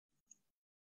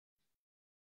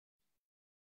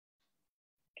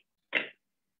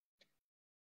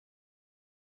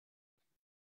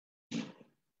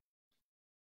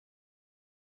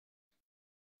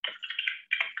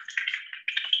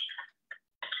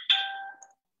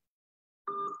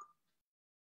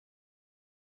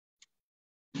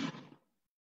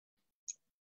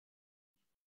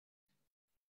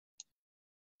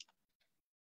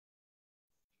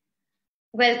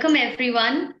Welcome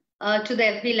everyone to the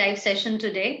every live session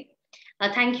today.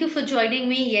 Thank you for joining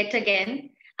me yet again.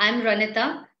 I'm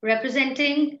Ranita,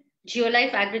 representing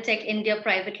Geolife Agritech India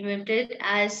Private Limited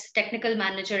as Technical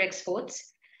Manager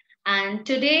Exports. And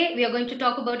today we are going to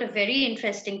talk about a very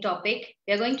interesting topic.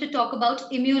 We are going to talk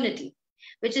about immunity,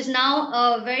 which is now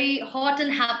a very hot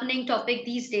and happening topic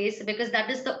these days because that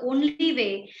is the only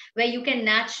way where you can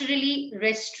naturally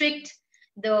restrict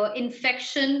the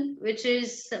infection, which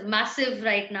is massive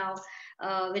right now,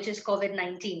 which is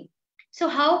COVID-19. So,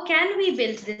 how can we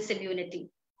build this immunity?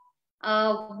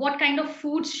 What kind of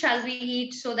foods shall we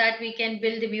eat so that we can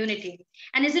build immunity?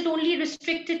 And is it only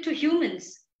restricted to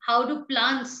humans? How do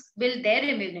plants build their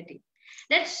immunity?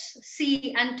 Let's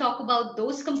see and talk about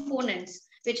those components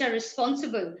which are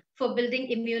responsible for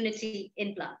building immunity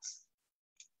in plants.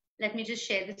 Let me just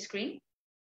share the screen.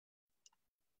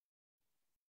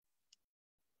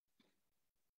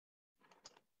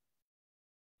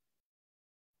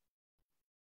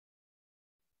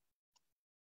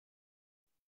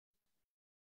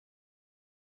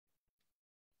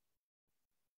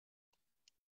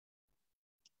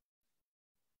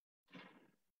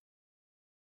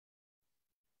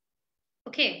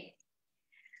 Okay,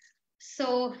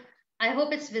 so I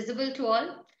hope it's visible to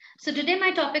all. So today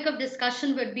my topic of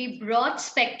discussion would be broad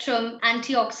spectrum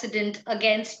antioxidant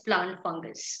against plant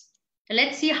fungus.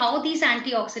 Let's see how these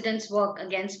antioxidants work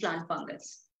against plant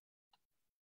fungus.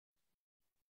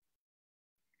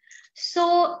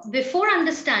 So before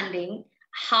understanding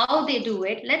how they do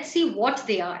it, let's see what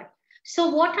they are.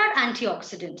 So what are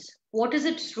antioxidants? What is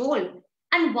its role?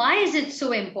 And why is it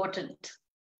so important?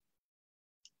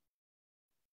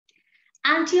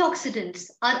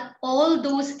 Antioxidants are all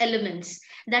those elements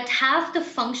that have the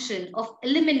function of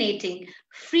eliminating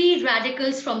free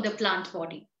radicals from the plant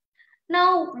body.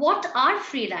 Now, what are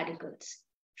free radicals?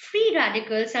 Free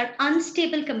radicals are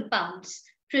unstable compounds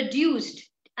produced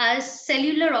as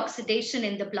cellular oxidation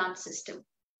in the plant system.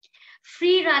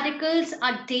 Free radicals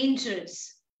are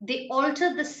dangerous. They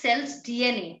alter the cell's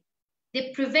DNA.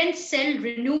 They prevent cell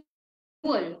renewal.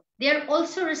 They are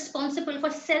also responsible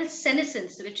for cell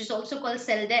senescence, which is also called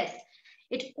cell death.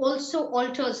 It also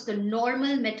alters the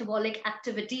normal metabolic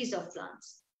activities of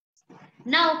plants.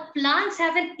 Now, plants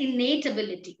have an innate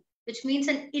ability, which means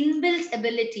an inbuilt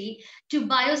ability to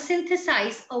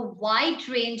biosynthesize a wide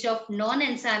range of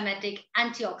non-enzymatic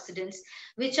antioxidants,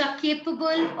 which are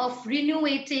capable of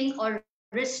renewing or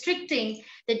restricting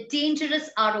the dangerous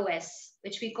ROS,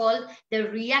 which we call the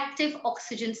reactive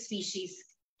oxygen species.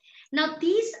 Now,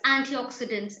 these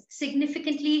antioxidants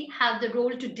significantly have the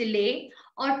role to delay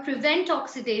or prevent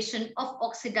oxidation of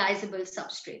oxidizable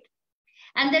substrate.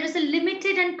 And there is a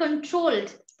limited and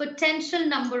controlled potential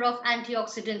number of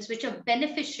antioxidants which are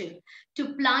beneficial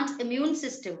to plant immune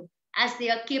system as they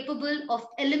are capable of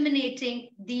eliminating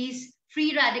these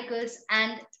free radicals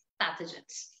and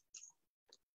pathogens.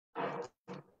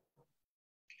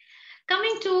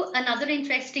 Coming to another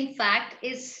interesting fact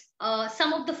is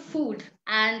some of the food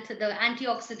and the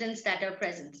antioxidants that are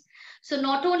present. So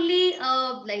not only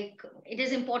like it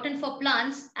is important for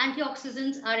plants,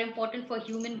 antioxidants are important for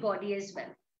human body as well.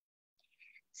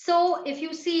 So if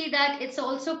you see that it's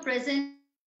also present,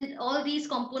 all these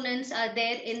components are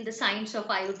there in the science of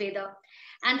Ayurveda.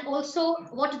 And also,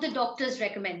 what do the doctors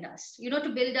recommend us? You know, to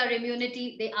build our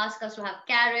immunity, they ask us to have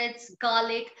carrots,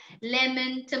 garlic,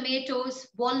 lemon, tomatoes,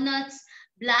 walnuts,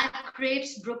 black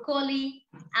grapes, broccoli,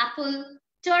 apple,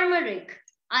 turmeric,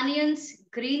 onions,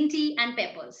 green tea, and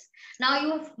peppers. Now,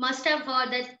 you must have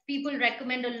heard that people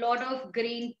recommend a lot of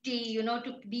green tea, you know,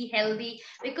 to be healthy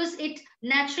because it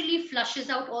naturally flushes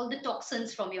out all the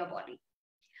toxins from your body.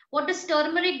 What does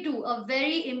turmeric do? A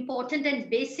very important and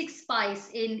basic spice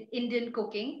in Indian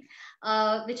cooking,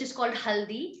 which is called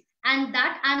haldi. And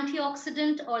that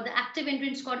antioxidant or the active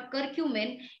ingredient is called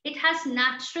curcumin. It has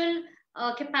natural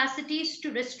capacities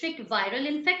to restrict viral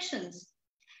infections.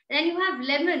 Then you have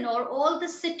lemon or all the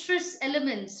citrus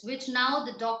elements, which now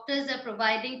the doctors are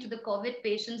providing to the COVID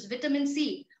patients, vitamin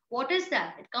C. What is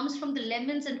that? It comes from the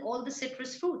lemons and all the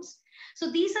citrus fruits. So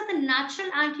these are the natural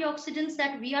antioxidants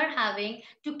that we are having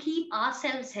to keep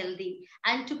ourselves healthy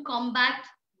and to combat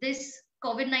this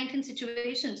COVID-19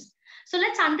 situations. So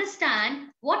let's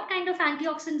understand what kind of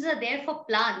antioxidants are there for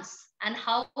plants and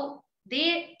how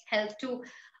they help to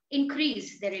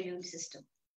increase their immune system.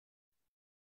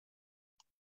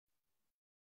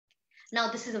 Now,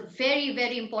 this is a very,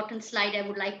 very important slide I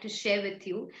would like to share with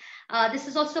you. This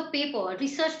is also a paper, a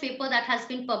research paper that has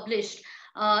been published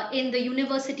in the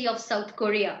University of South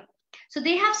Korea. So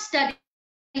they have studied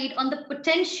on the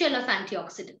potential of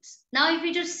antioxidants. Now, if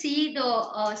you just see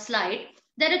the slide,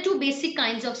 There are two basic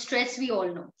kinds of stress we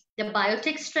all know, the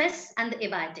biotic stress and the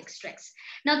abiotic stress.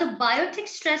 Now, the biotic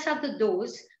stress are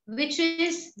those which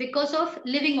is because of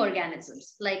living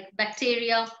organisms like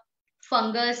bacteria,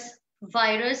 fungus,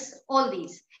 virus, all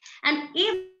these. And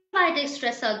abiotic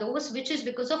stress are those which is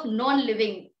because of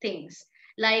non-living things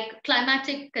like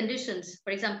climatic conditions, for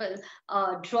example,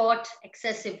 drought,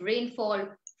 excessive rainfall,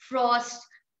 frost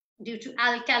due to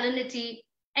alkalinity,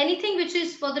 anything which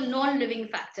is for the non-living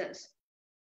factors.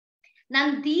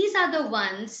 Now, these are the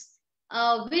ones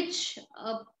which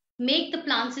make the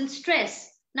plants in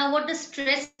stress. Now, what does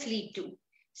stress lead to?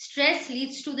 Stress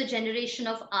leads to the generation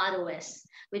of ROS,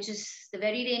 which is the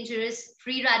very dangerous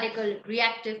free radical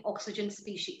reactive oxygen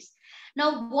species.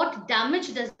 Now, what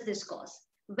damage does this cause?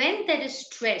 When there is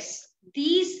stress,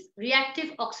 these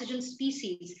reactive oxygen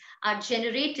species are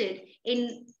generated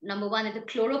in, number one, in the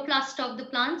chloroplast of the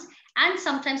plants and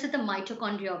sometimes at the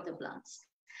mitochondria of the plants.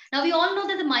 Now, we all know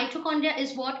that the mitochondria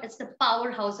is what? It's the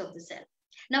powerhouse of the cell.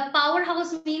 Now,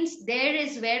 powerhouse means there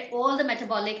is where all the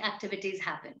metabolic activities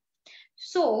happen.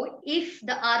 So, if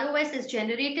the ROS is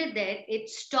generated there, it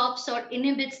stops or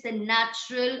inhibits the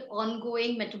natural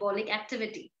ongoing metabolic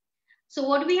activity. So,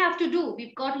 what do we have to do?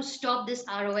 We've got to stop this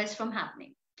ROS from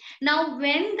happening. Now,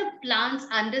 when the plants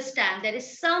understand there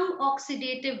is some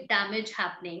oxidative damage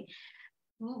happening,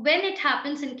 when it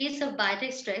happens in case of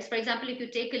biotic stress, for example, if you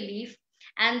take a leaf,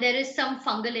 and there is some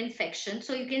fungal infection,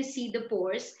 so you can see the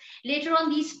pores. Later on,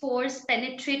 these pores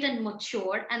penetrate and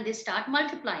mature and they start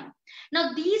multiplying.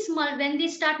 Now, when they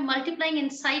start multiplying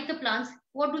inside the plants,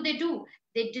 what do?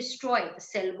 They destroy the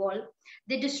cell wall,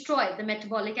 they destroy the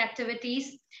metabolic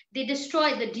activities, they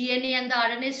destroy the DNA and the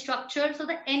RNA structure. So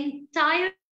the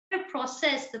entire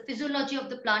process, the physiology of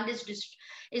the plant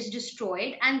is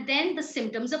destroyed, and then the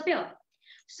symptoms appear.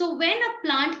 So when a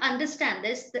plant understands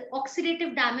this, the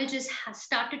oxidative damage has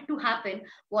started to happen.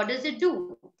 What does it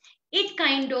do? It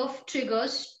kind of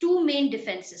triggers two main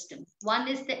defense systems. One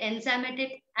is the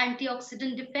enzymatic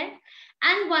antioxidant defense,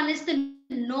 and one is the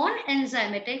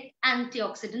non-enzymatic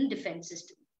antioxidant defense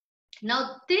system.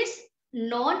 Now, this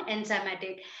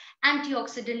non-enzymatic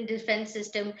antioxidant defense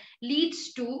system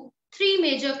leads to three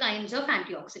major kinds of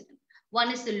antioxidant. One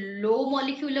is the low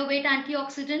molecular weight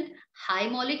antioxidant, high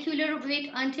molecular weight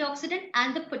antioxidant,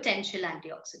 and the potential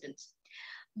antioxidants.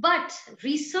 But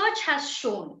research has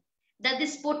shown that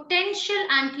this potential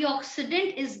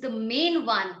antioxidant is the main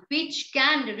one which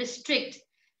can restrict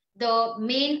the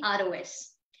main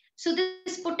ROS. So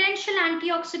this potential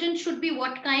antioxidant should be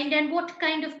what kind, and what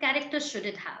kind of character should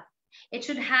it have? It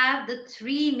should have the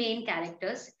three main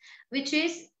characters, which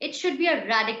is it should be a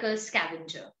radical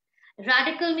scavenger.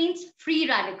 Radical means free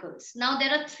radicals. Now,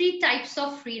 there are three types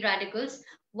of free radicals.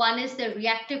 One is the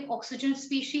reactive oxygen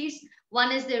species,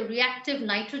 one is the reactive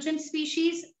nitrogen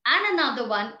species, and another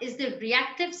one is the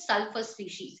reactive sulfur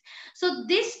species. So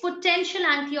this potential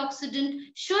antioxidant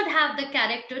should have the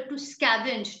character to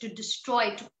scavenge, to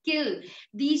destroy, to kill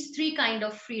these three kind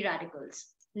of free radicals.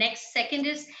 Next, second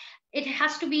is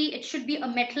it should be a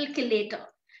metal chelator,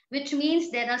 which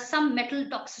means there are some metal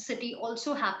toxicity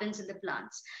also happens in the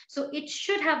plants. So it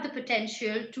should have the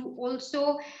potential to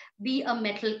also be a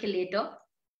metal chelator.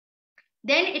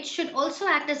 Then it should also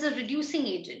act as a reducing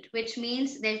agent, which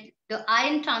means that the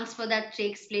ion transfer that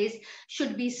takes place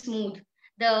should be smooth.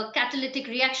 The catalytic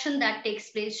reaction that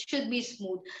takes place should be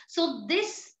smooth. So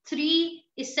these three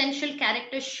essential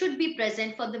characters should be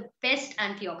present for the best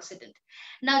antioxidant.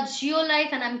 Now,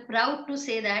 Geolife, and I'm proud to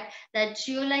say that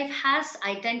Geolife has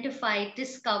identified,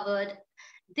 discovered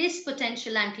this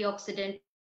potential antioxidant,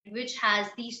 which has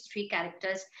these three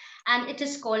characters, and it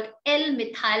is called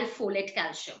L-methylfolate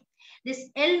calcium. This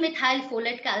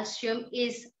L-methylfolate calcium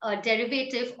is a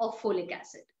derivative of folic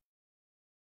acid.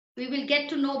 We will get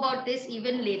to know about this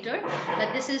even later,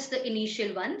 but this is the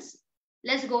initial ones.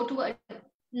 Let's go to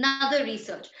another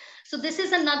research. So this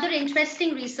is another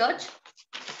interesting research,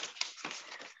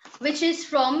 which is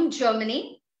from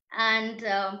Germany, and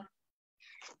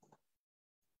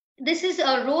this is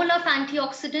a role of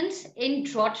antioxidants in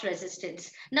drought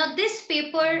resistance. Now, this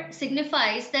paper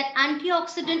signifies that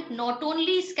antioxidant not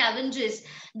only scavenges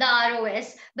the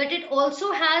ROS, but it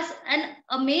also has an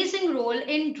amazing role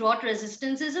in drought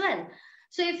resistance as well.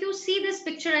 So if you see this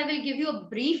picture, I will give you a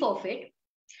brief of it.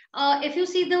 If you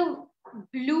see the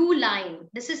blue line,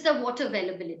 this is the water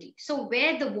availability. So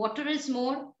where the water is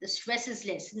more, the stress is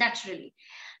less, naturally.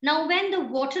 Now, when the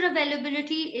water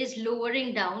availability is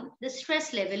lowering down, the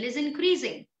stress level is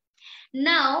increasing.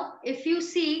 Now, if you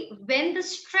see, when the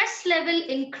stress level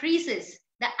increases,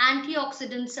 the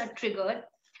antioxidants are triggered,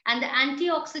 and the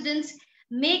antioxidants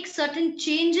make certain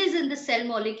changes in the cell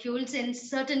molecules in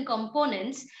certain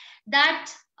components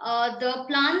that the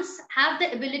plants have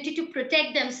the ability to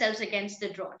protect themselves against the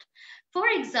drought. For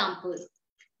example,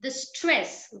 the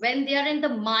stress, when they are in the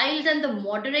mild and the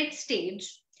moderate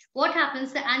stage, what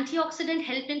happens? The antioxidant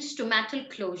helps in stomatal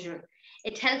closure.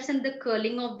 It helps in the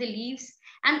curling of the leaves,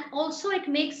 and also it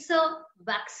makes a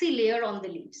waxy layer on the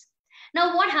leaves.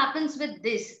 Now, what happens with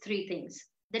these three things?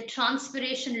 The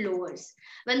transpiration lowers.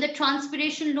 When the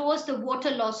transpiration lowers, the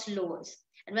water loss lowers.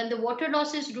 And when the water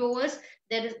loss is lowers,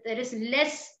 there is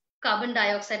less carbon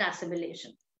dioxide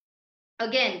assimilation.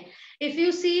 Again, if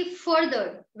you see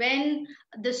further, when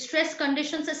the stress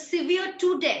conditions are severe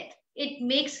to death,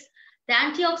 the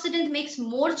antioxidant makes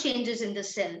more changes in the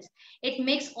cells. It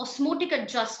makes osmotic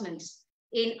adjustments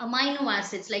in amino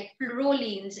acids like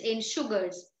prolines, in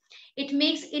sugars. It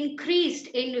makes increased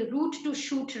in root to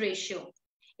shoot ratio.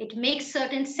 It makes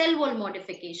certain cell wall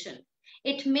modification.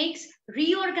 It makes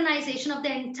reorganization of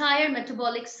the entire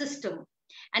metabolic system.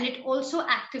 And it also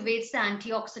activates the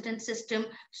antioxidant system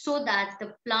so that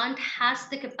the plant has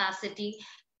the capacity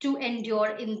to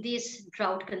endure in these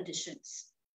drought conditions.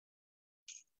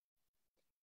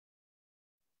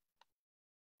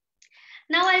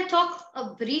 Now I'll talk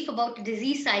a brief about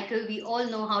disease cycle. We all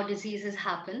know how diseases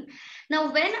happen.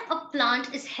 Now, when a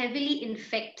plant is heavily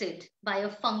infected by a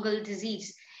fungal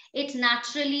disease, it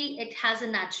has a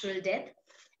natural death.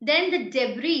 Then the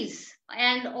debris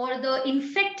or the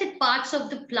infected parts of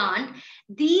the plant,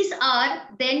 these are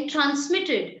then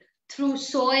transmitted through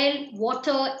soil,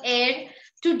 water, air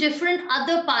to different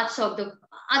other parts of the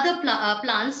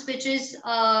plants which is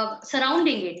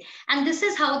surrounding it. And this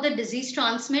is how the disease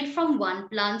transmits from one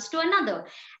plant to another.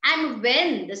 And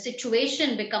when the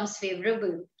situation becomes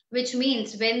favorable, which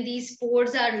means when these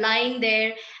spores are lying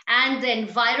there and the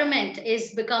environment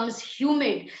becomes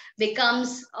humid,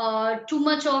 becomes too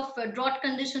much of drought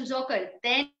conditions occur,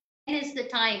 then is the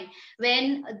time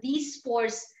when these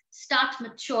spores start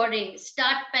maturing,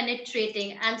 start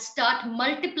penetrating, and start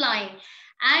multiplying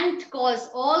and cause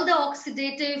all the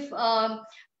oxidative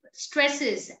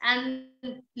stresses and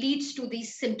leads to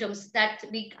these symptoms that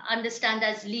we understand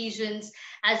as lesions,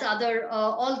 as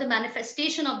all the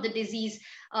manifestation of the disease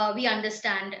we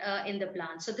understand in the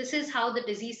plant. So this is how the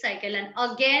disease cycle, and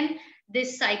again,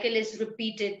 this cycle is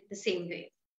repeated the same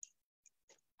way.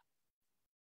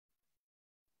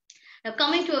 Now,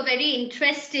 coming to a very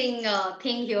interesting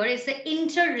thing here is the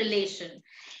interrelation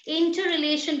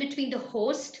between the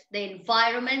host, the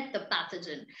environment, the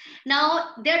pathogen.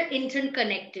 Now, they're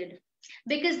interconnected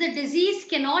because the disease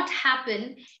cannot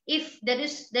happen if there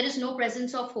is no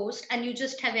presence of host and you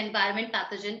just have environment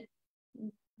pathogen.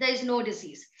 There is no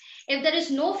disease. If there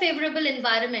is no favorable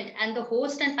environment and the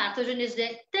host and pathogen is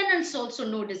there, then it's also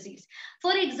no disease.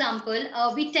 For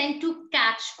example, we tend to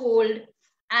catch cold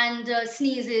and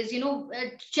sneezes,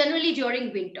 generally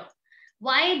during winter.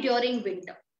 Why during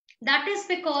winter? That is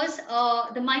because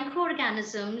the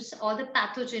microorganisms or the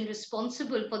pathogen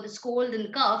responsible for this cold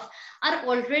and cough are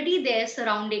already there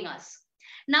surrounding us.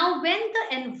 Now, when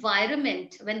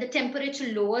the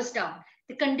temperature lowers down,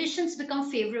 the conditions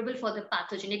become favorable for the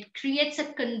pathogen. It creates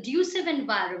a conducive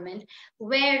environment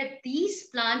where these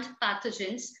plant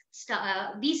pathogens,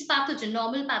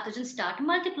 normal pathogens start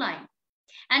multiplying.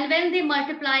 And when they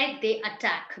multiply, they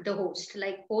attack the host,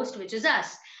 like host, which is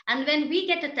us. And when we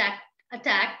get attacked,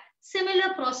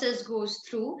 similar process goes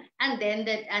through, and then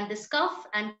this cough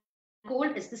and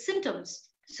cold is the symptoms.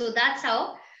 So that's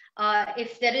how,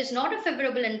 if there is not a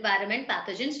favorable environment,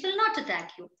 pathogens will not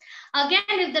attack you. Again,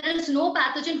 if there is no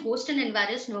pathogen, host and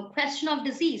environment, no question of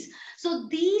disease. So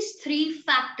these three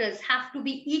factors have to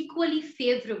be equally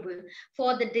favorable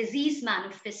for the disease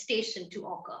manifestation to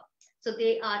occur. So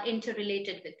they are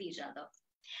interrelated with each other.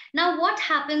 Now, what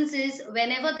happens is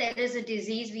whenever there is a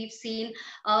disease, we've seen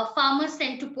farmers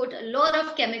tend to put a lot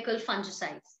of chemical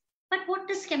fungicides. But what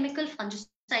does chemical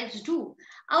fungicides do?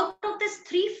 Out of these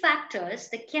three factors,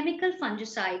 the chemical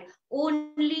fungicide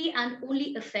only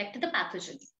affect the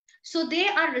pathogen. So they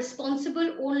are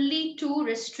responsible only to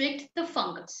restrict the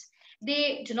fungus.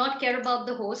 They do not care about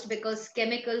the host because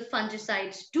chemical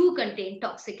fungicides do contain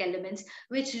toxic elements,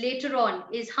 which later on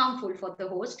is harmful for the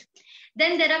host.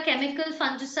 Then there are chemical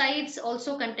fungicides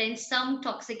also contain some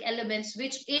toxic elements,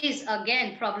 which is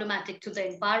again problematic to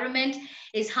the environment,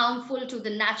 is harmful to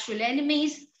the natural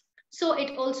enemies. So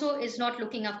it also is not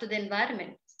looking after the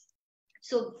environment.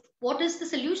 So what is the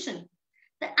solution?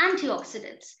 The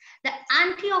antioxidants. The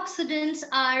antioxidants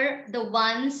are the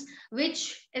ones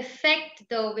which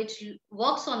which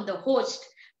works on the host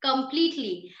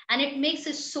completely, and it makes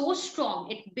it so strong.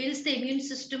 It builds the immune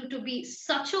system to be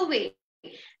such a way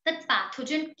that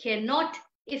pathogen cannot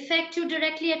affect you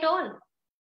directly at all.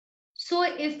 So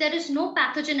if there is no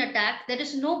pathogen attack, there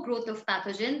is no growth of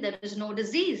pathogen, there is no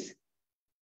disease.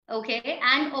 Okay,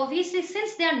 and obviously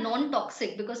since they are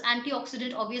non-toxic, because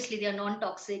antioxidant, obviously they are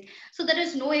non-toxic, so there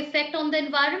is no effect on the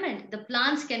environment. The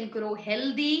plants can grow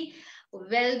healthy,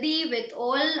 wealthy, with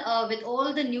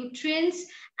all the nutrients,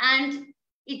 and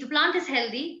if the plant is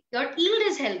healthy, your yield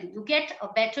is healthy. You get a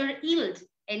better yield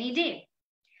any day.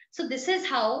 So this is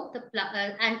how the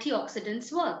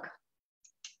antioxidants work.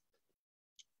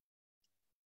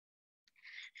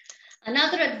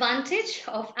 Another advantage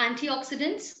of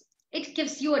antioxidants, it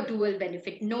gives you a dual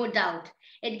benefit, no doubt.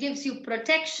 It gives you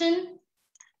protection,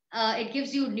 it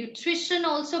gives you nutrition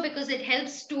also, because it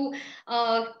helps to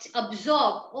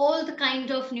absorb all the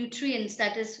kind of nutrients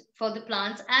that is for the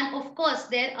plants. And of course,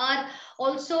 there are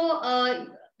also,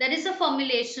 there is a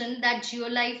formulation that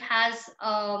Geolife has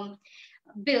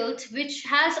built, which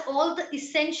has all the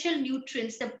essential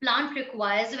nutrients the plant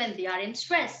requires when they are in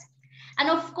stress. And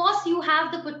of course, you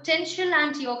have the potential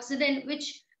antioxidant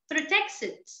which protects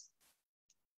it.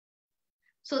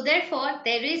 So therefore,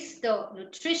 there is the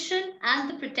nutrition and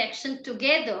the protection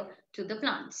together to the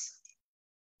plants.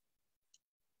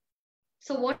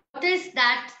 So what is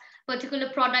that particular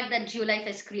product that Geolife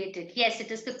has created? Yes,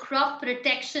 it is the crop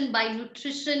protection by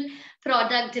nutrition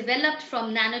product developed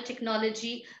from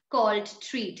nanotechnology called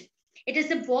Treat. It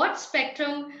is a broad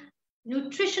spectrum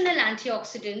nutritional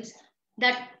antioxidant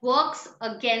that works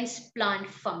against plant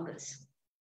fungus.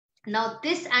 Now,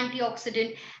 this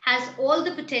antioxidant has all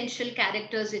the potential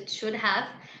characters it should have.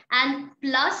 And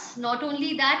plus, not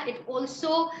only that,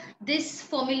 this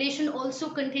formulation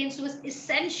also contains those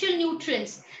essential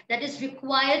nutrients that is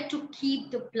required to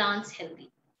keep the plants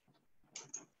healthy.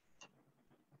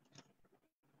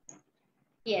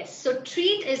 Yes, so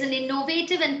Treat is an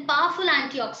innovative and powerful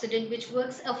antioxidant which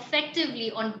works effectively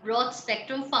on broad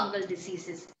spectrum fungal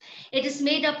diseases. It is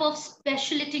made up of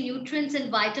specialty nutrients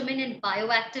and vitamin in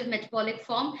bioactive metabolic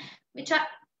form, which are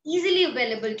easily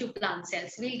available to plant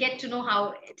cells. We'll get to know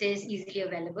how it is easily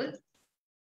available.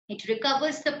 It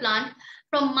recovers the plant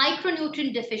from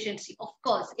micronutrient deficiency. Of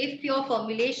course, if your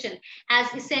formulation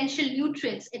has essential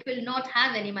nutrients, it will not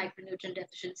have any micronutrient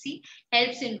deficiency,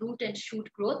 helps in root and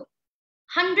shoot growth.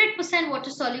 100% water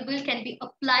soluble, can be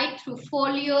applied through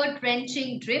foliar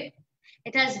drenching drip.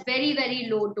 It has very, very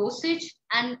low dosage.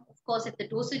 And of course, if the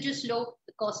dosage is low,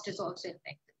 the cost is also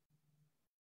effective.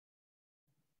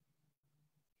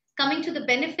 Coming to the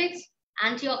benefits,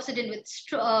 antioxidant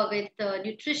with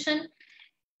nutrition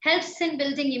helps in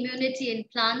building immunity in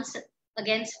plants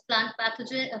against plant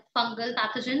fungal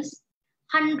pathogens.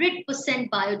 100%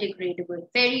 biodegradable,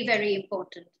 very, very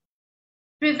important.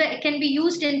 Can be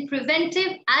used in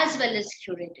preventive as well as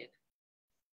curative.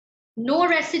 No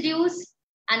residues,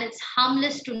 and it's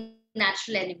harmless to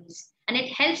natural enemies. And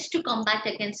it helps to combat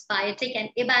against biotic and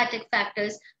abiotic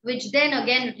factors, which then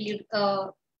again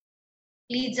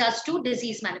leads us to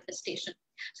disease manifestation.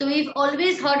 So we've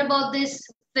always heard about this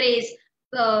phrase,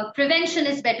 prevention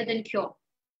is better than cure.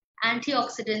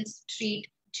 Antioxidants Treat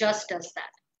just does that.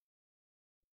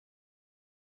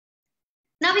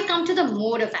 Now we come to the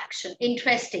mode of action.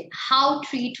 Interesting, how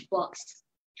Treat works.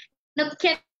 Now,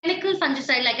 chemical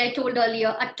fungicide, like I told earlier,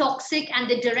 are toxic and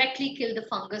they directly kill the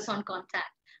fungus on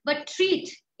contact. But Treat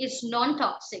is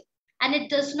non-toxic and it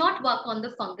does not work on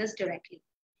the fungus directly.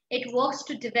 It works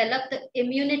to develop the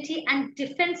immunity and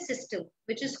defense system,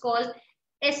 which is called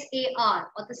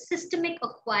SAR, or the systemic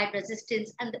acquired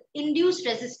resistance and the induced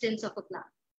resistance of a plant,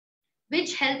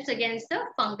 which helps against the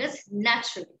fungus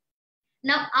naturally.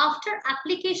 Now, after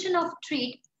application of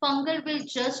Treat, fungal will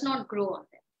just not grow on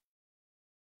them.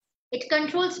 It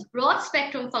controls broad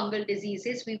spectrum fungal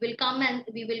diseases. We will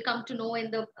come to know in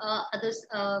the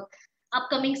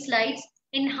upcoming slides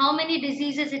in how many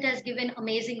diseases it has given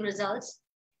amazing results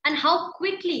and how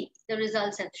quickly the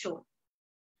results have shown.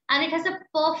 And it has a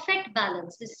perfect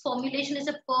balance. This formulation is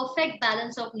a perfect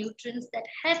balance of nutrients that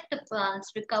help the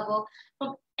plants recover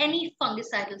from any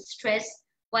fungicidal stress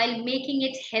while making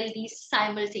it healthy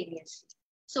simultaneously.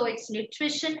 So it's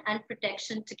nutrition and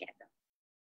protection together.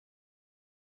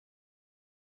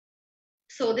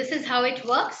 So this is how it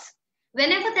works.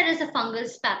 Whenever there is a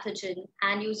fungus pathogen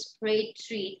and you spray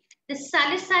Treat, the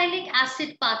salicylic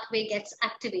acid pathway gets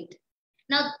activated.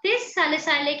 Now this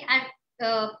salicylic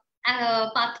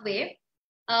pathway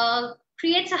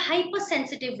creates a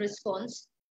hypersensitive response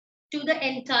to the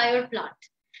entire plant.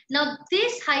 Now,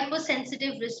 this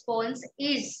hypersensitive response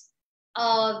is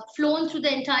flown through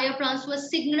the entire plant through a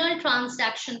signal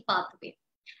transduction pathway.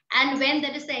 And when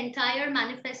there is the entire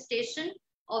manifestation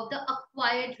of the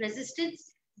acquired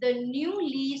resistance, the new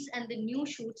leaves and the new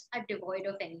shoots are devoid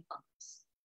of any fungus.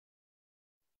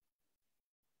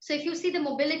 So if you see the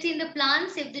mobility in the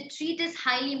plants, if the treat is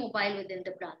highly mobile within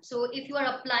the plant. So if you are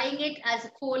applying it as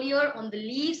a foliar on the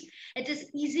leaves, it is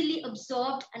easily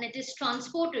absorbed and it is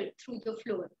transported through the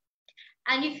phloem.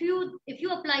 And if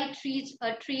you apply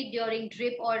a treat during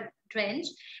drip or drench,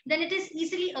 then it is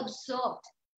easily absorbed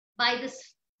by the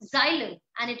xylem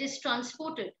and it is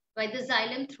transported by the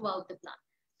xylem throughout the plant.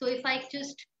 So if I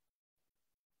just,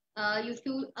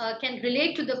 can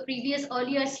relate to the previous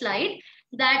earlier slide,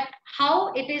 that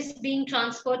how it is being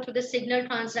transferred through the signal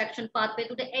transduction pathway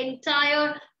to the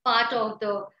entire part of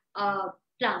the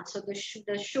plant. So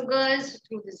the sugars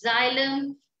through the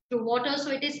xylem, through water.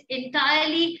 So it is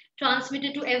entirely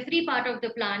transmitted to every part of the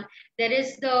plant. There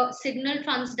is the signal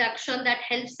transduction that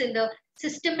helps in the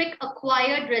systemic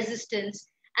acquired resistance,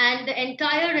 and the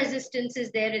entire resistance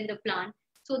is there in the plant.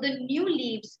 So the new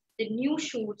leaves, the new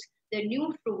shoots, the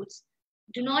new fruits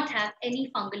do not have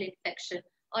any fungal infection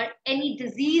or any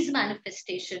disease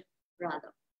manifestation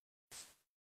rather.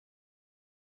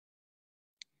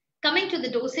 Coming to the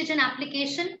dosage and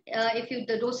application,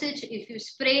 if you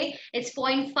spray, it's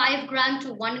 0.5 gram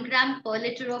to 1 gram per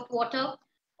liter of water.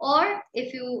 Or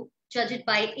if you judge it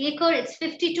by acre, it's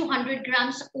 50 to 100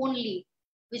 grams only,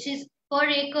 which is per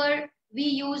acre. We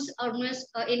use almost,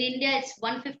 in India, it's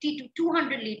 150 to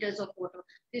 200 liters of water.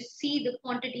 You see the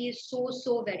quantity is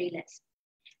so very less.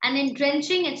 And in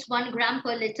drenching, it's 1 gram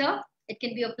per liter. It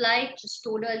can be applied, just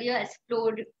told earlier, as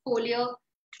foliar,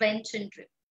 drench, and drip.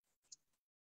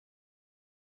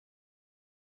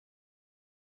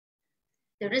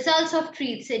 The results of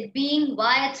treats, it being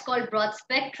why it's called broad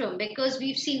spectrum, because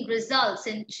we've seen results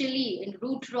in chili, in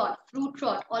root rot, fruit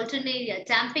rot, alternaria,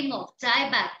 damping off,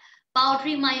 dieback,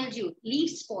 powdery mildew,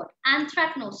 leaf spot,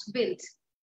 anthracnose, wilt.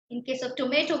 In case of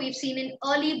tomato, we've seen in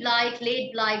early blight,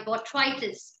 late blight,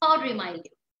 botrytis, powdery mildew.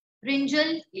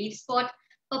 Brinjal, leaf spot,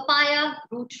 papaya,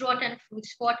 root rot and fruit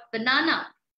spot, banana,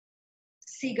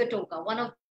 sigatoka, one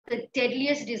of the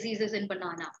deadliest diseases in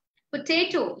banana.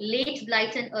 Potato, late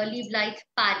blight and early blight,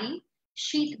 paddy,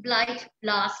 sheath blight,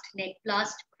 blast, neck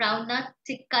blast, crown nut,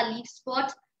 tikka leaf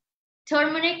spot,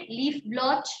 turmeric, leaf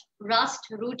blotch, rust,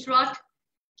 root rot,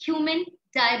 cumin,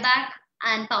 dieback,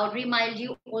 and powdery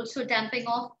mildew, also damping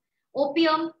off,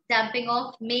 opium, damping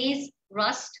off, maize,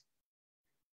 rust,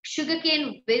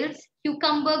 sugarcane, wilts,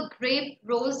 cucumber, grape,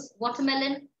 rose,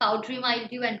 watermelon, powdery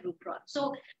mildew, and root rot.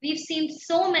 So we've seen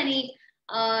so many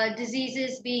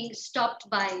diseases being stopped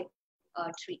by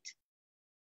treat.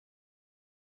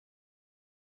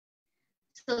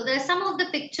 So there's some of the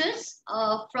pictures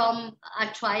from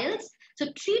our trials. So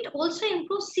treat also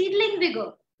improves seedling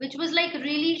vigor, which was like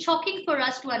really shocking for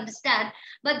us to understand.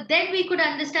 But then we could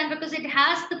understand because it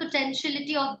has the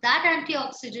potentiality of that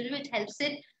antioxidant, which helps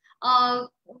it,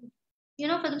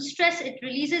 from stress, it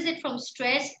releases it from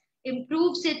stress,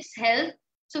 improves its health.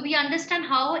 So we understand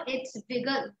how its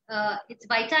vigor, its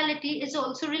vitality is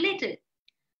also related.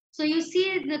 So you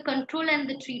see the control and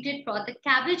the treated product, the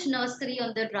cabbage nursery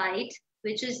on the right,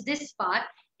 which is this part,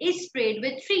 is sprayed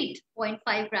with treat,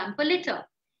 0.5 gram per liter.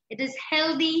 It is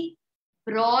healthy,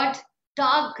 broad,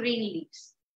 dark green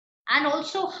leaves, and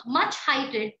also much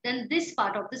heighted than this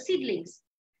part of the seedlings.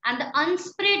 And the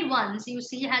unsprayed ones you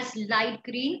see has light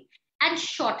green and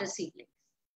shorter seedlings.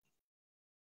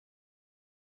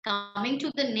 Coming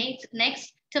to the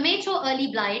next, tomato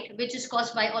early blight, which is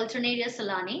caused by Alternaria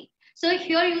solani. So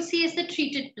here you see is the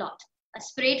treated plot.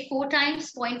 Sprayed 4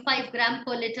 times, 0.5 gram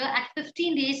per liter at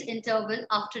 15 days interval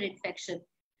after infection.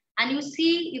 And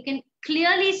you can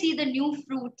clearly see the new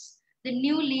fruits, the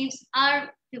new leaves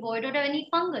are devoid of any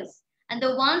fungus. And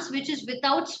the ones which is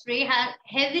without spray are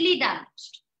heavily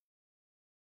damaged.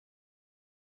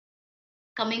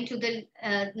 Coming to the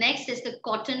next is the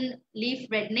cotton leaf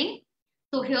reddening.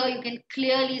 So here you can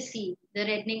clearly see the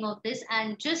reddening of this,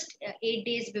 and just 8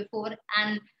 days before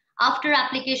and after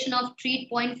application of treat,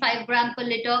 0.5 gram per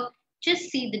liter,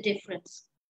 just see the difference.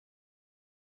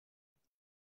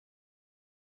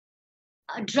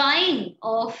 Drying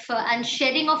of and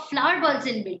shedding of flower buds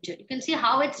in winter. You can see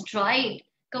how it's dried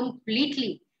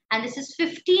completely. And this is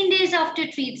 15 days after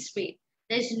treat spray.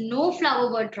 There's no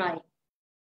flower bud drying.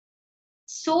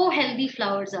 So healthy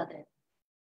flowers are there.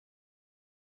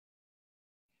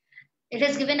 It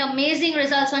has given amazing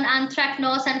results on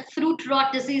anthracnose and fruit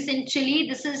rot disease in chili.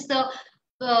 This is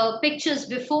the pictures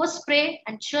before spray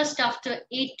and just after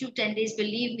 8 to 10 days.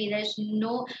 Believe me, there's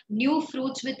no new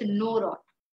fruits with no rot.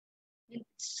 It's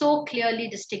so clearly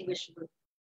distinguishable.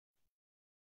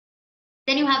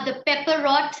 Then you have the pepper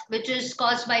rot, which is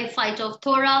caused by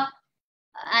Phytophthora,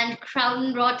 and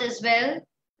crown rot as well.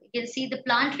 You can see the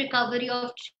plant recovery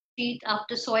of treat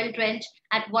after soil drench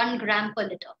at 1 gram per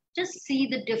liter. Just see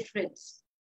the difference.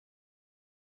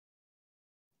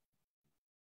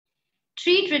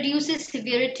 Treat reduces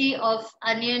severity of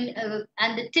onion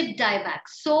and the tip dieback.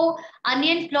 So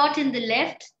onion plot in the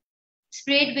left,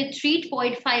 sprayed with treat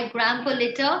 0.5 gram per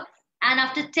liter, and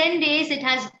after 10 days it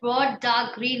has broad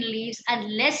dark green leaves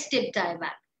and less tip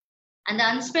dieback. And the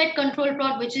unspread control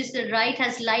plot, which is the right,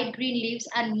 has light green leaves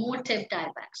and more tip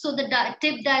dieback. So the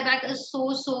tip dieback is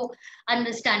so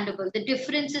understandable. The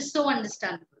difference is so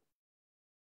understandable.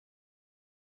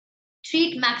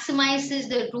 Treat maximizes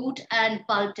the root and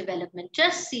bulb development.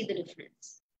 Just see the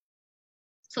difference.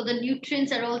 So the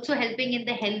nutrients are also helping in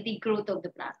the healthy growth of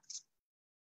the plants.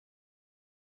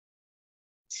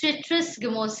 Citrus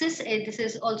gummosis, this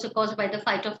is also caused by the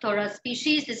Phytophthora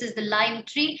species. This is the lime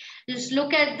tree. Just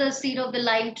look at the seed of the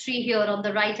lime tree here on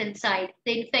the right hand side,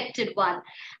 the infected one.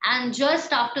 And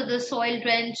just after the soil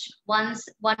drench, 1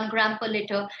 gram per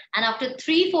liter, and after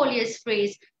 3 foliar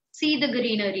sprays, see the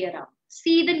greenery around.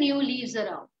 See the new leaves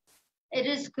around. It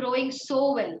is growing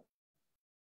so well.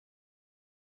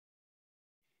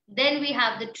 Then we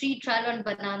have the tree trial on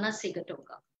banana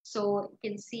sigatoka. So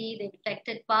you can see the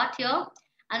infected part here.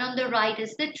 And on the right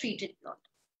is the treated plot.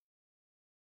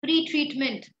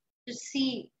 Pre-treatment, to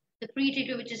see the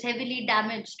pre-treatment which is heavily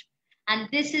damaged. And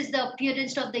this is the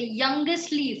appearance of the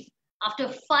youngest leaf after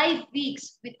 5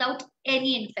 weeks without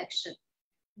any infection.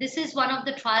 This is one of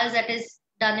the trials that is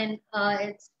done in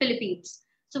Philippines.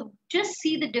 So just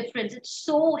see the difference. It's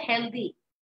so healthy.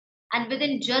 And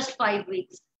within just 5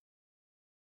 weeks.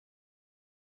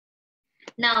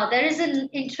 Now, there is an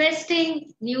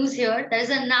interesting news here. There is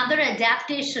another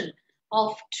adaptation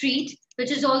of treat,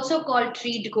 which is also called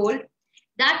treat gold.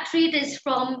 That treat is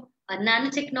from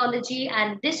nanotechnology,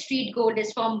 and this treat gold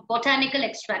is from botanical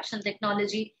extraction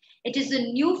technology. It is a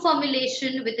new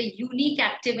formulation with a unique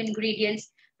active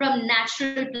ingredients from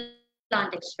natural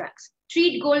plant extracts.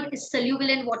 Treat gold is soluble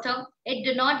in water. It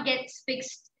does not get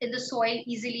fixed in the soil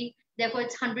easily. Therefore,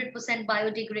 it's 100%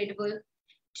 biodegradable.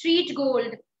 Treat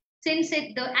gold, since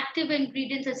the active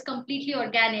ingredients is completely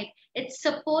organic, it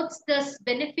supports the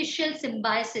beneficial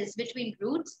symbiosis between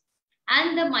roots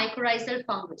and the mycorrhizal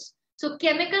fungus. So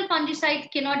chemical fungicide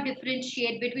cannot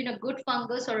differentiate between a good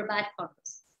fungus or a bad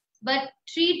fungus. But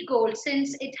treat gold,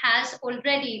 since it has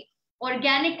already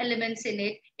organic elements in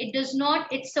it, it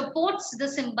supports the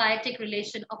symbiotic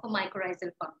relation of a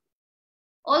mycorrhizal fungus.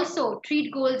 Also,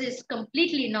 treat gold is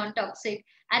completely non-toxic,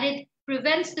 and it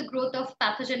prevents the growth of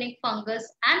pathogenic fungus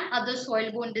and other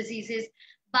soil-borne diseases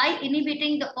by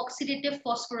inhibiting the oxidative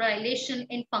phosphorylation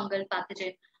in fungal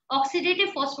pathogen.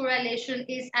 Oxidative phosphorylation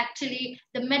is actually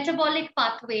the metabolic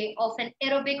pathway of an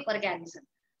aerobic organism.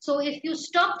 So if you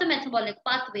stop the metabolic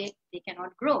pathway, they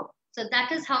cannot grow. So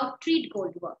that is how treat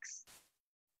gold works.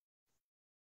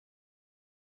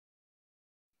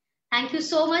 Thank you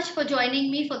so much for joining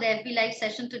me for the FB Live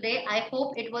session today. I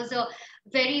hope it was a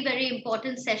very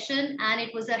important session, and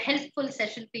it was a helpful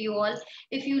session for you all.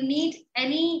 If you need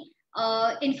any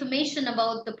information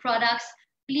about the products,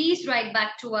 please write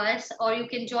back to us, or you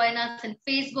can join us in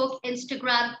Facebook,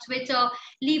 Instagram, Twitter,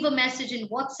 leave a message in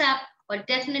WhatsApp, or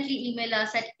definitely email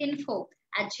us at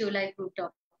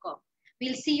info@geolifegroup.com.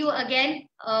 We'll see you again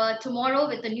tomorrow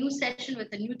with a new session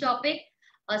with a new topic.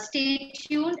 Stay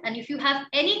tuned, and if you have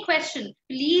any question,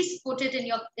 please put it in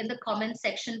the comment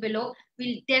section below.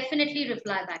 We'll definitely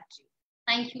reply back to you.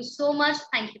 Thank you so much.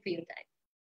 Thank you for your time.